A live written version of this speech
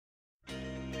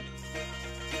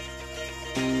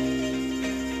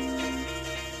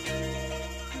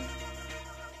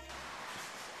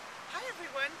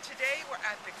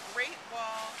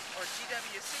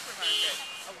Supermarket,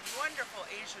 a wonderful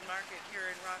Asian market here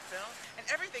in Rockville, and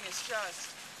everything is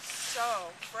just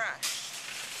so fresh.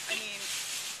 I mean,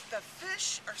 the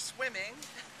fish are swimming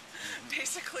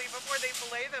basically before they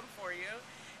fillet them for you,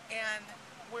 and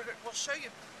we'll show you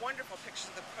wonderful pictures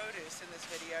of the produce in this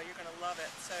video. You're going to love it.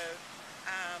 So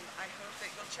I hope that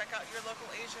you'll check out your local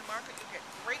Asian market. You'll get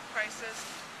great prices,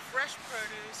 fresh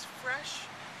produce, fresh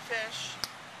fish,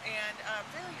 and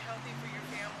very healthy for your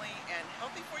family and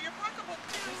healthy for your pocketbook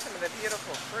too. Some of the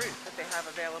beautiful fruit that they have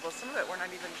available. Some of it we're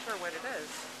not even sure what it is.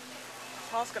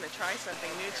 Paul's going to try something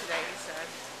new today, he said.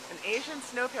 An Asian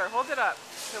snow pear. Hold it up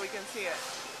so we can see it.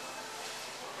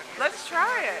 Let's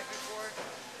try it.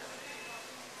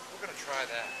 We're going to try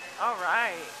that. All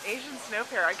right. Asian snow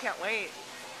pear. I can't wait.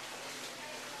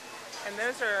 And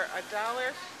those are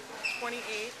 $1.28 a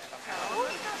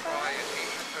pound. Try an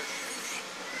Asian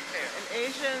pear. An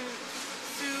Asian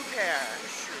Sioux pear.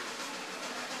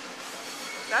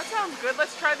 That sounds good.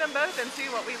 Let's try them both and see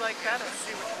what we like better. Let's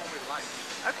see which one we like.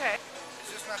 Okay.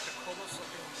 Is this not the coolest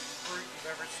looking fruit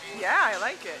you've ever seen? Yeah, I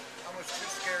like it. Almost too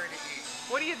scary to eat.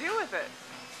 What do you do with it?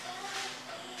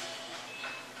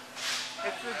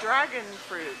 It's the dragon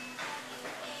fruit.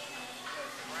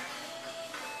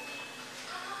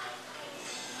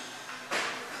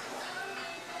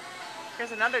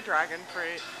 Here's another dragon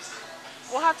fruit.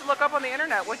 We'll have to look up on the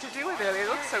internet what to do with it. They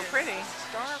look so pretty.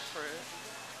 Star fruit.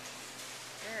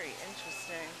 Very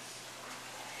interesting.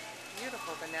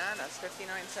 Beautiful bananas, 59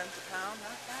 cents a pound,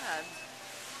 not bad.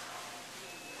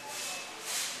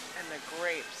 And the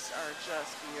grapes are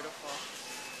just beautiful.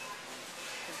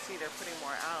 You can see they're putting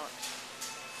more out.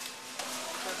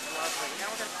 Just lovely. Now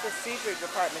we're the seafood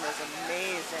department is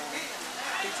amazing.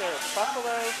 These are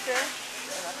buffalo fish,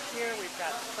 and up here we've got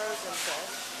frozen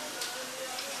fish.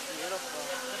 Beautiful.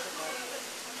 Look at that.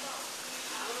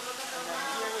 And then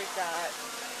here we've got,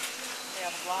 we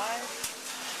have live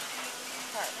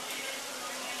carp.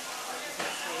 You can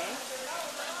see.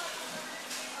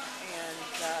 And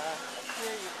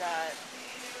here you've got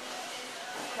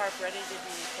carp ready to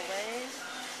be filleted.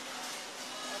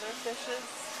 Other fishes.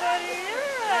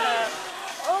 Yeah!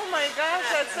 Oh my gosh,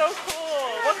 that's so cool.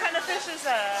 What kind of fish is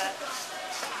that?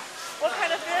 What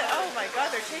kind of fish? Oh my god,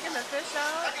 they're taking the fish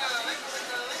out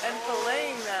and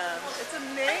filleting them. It's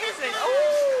amazing.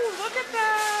 Oh, look at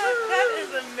that. That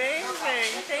is amazing.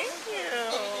 Thank you.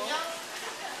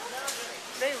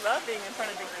 They love being in front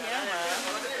of the camera.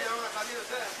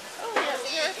 Oh, he has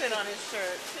paraffin on his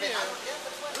shirt too.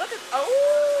 Look at,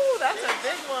 oh, that's a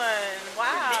big one.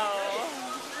 Wow.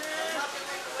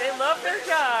 They love their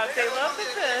job. They love the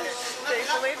fish. They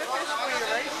fillet the fish for you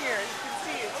right here. You can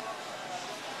see it.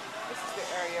 This is the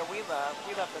area we love.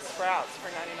 We love the sprouts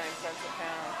for 99 cents a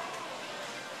pound.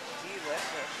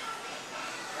 Delicious.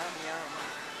 Yum, yum.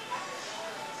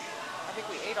 I think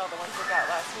we ate all the ones we got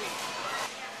last week.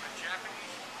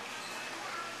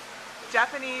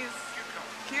 Japanese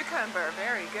cucumber.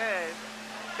 Very good.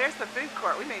 There's the food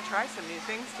court. We may try some new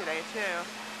things today too.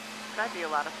 That'd be a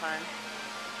lot of fun.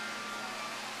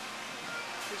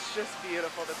 It's just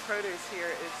beautiful. The produce here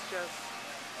is just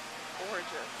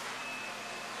gorgeous.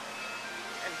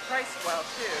 And priced well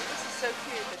too. This is so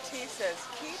cute. The tea says,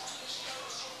 keep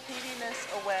peatiness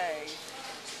away.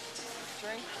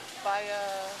 Drink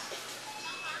via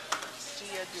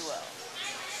Gia Duo.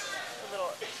 A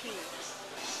little tea.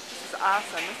 This is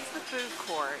awesome. This is the food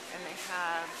court and they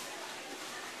have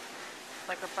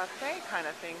like a buffet kind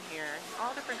of thing here.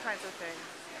 All different kinds of things.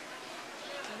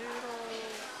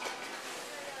 Noodles.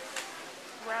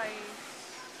 Rice,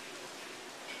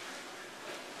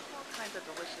 all kinds of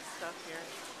delicious stuff here.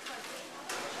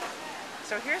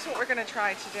 So here's what we're going to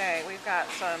try today. We've got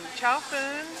some chow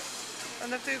foon on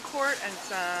the food court and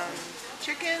some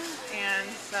chicken and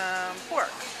some pork.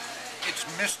 It's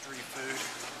mystery food.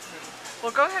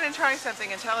 Well, go ahead and try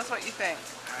something and tell us what you think.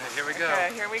 All right, here we go.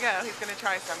 Okay, here we go. He's going to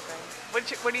try something. What are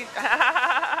you?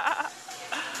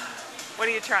 What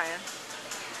are you trying?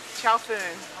 Chow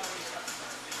foon.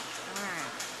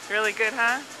 Really good,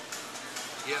 huh?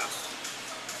 Yes.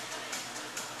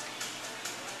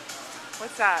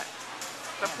 What's that?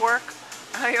 The pork?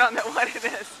 I don't know what it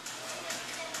is.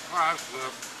 Oh, that's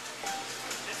good.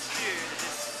 This food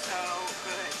is so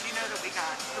good. Do you know that we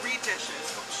got 3 dishes?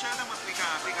 Show them what we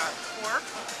got. We got pork,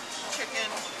 chicken,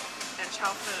 and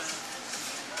chow foon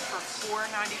for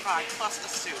 $4.95 plus the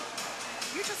soup.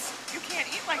 You can't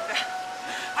eat like that.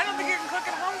 I don't think you can cook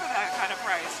at home for that kind of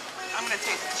price. I'm gonna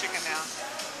taste the chicken now.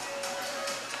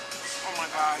 Oh my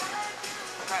god,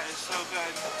 that is so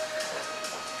good.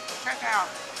 Check out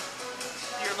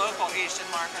your local Asian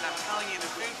market. I'm telling you, the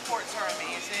food courts are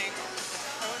amazing, the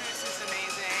produce is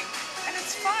amazing, and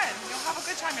it's fun. You'll have a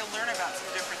good time. You'll learn about some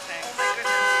different things. Oh my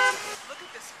goodness. Look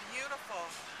at this beautiful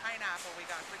pineapple we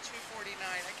got for $2.49.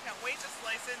 I can't wait to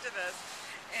slice into this.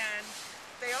 And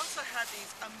they also had these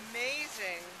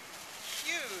amazing,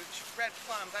 huge red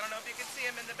plums. I don't know if you can see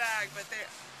them in the bag, but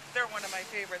they're one of my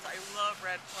favorites. I love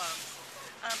red plums.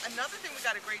 Another thing we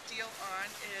got a great deal on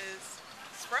is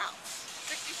sprouts.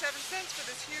 67 cents for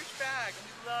this huge bag. And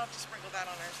we love to sprinkle that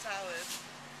on our salads.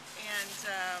 And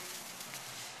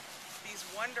these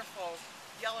wonderful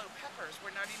yellow peppers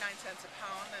were 99 cents a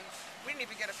pound, and we didn't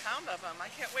even get a pound of them. I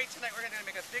can't wait tonight. We're going to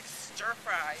make a big stir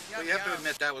fry. Yum, Well, you have yum. to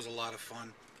admit that was a lot of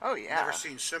fun. Oh yeah. Never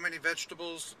seen so many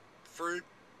vegetables, fruit.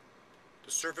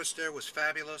 The service there was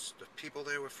fabulous. The people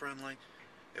there were friendly.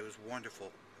 It was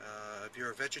wonderful. If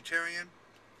you're a vegetarian,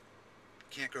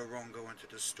 can't go wrong going to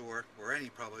this store or any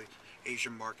probably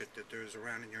Asian market that there's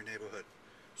around in your neighborhood.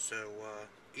 So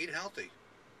eat healthy.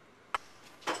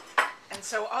 And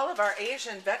so all of our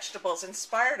Asian vegetables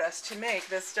inspired us to make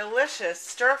this delicious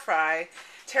stir-fry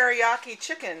teriyaki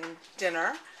chicken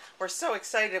dinner. We're so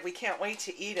excited. We can't wait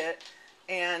to eat it.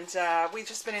 And we've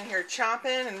just been in here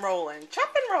chomping and rolling.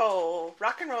 Chomp and roll.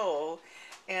 Rock and roll.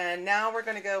 And now we're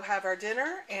going to go have our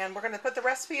dinner, and we're going to put the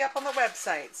recipe up on the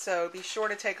website. So be sure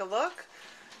to take a look,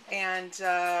 and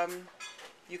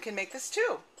you can make this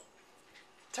too.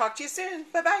 Talk to you soon.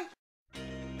 Bye-bye.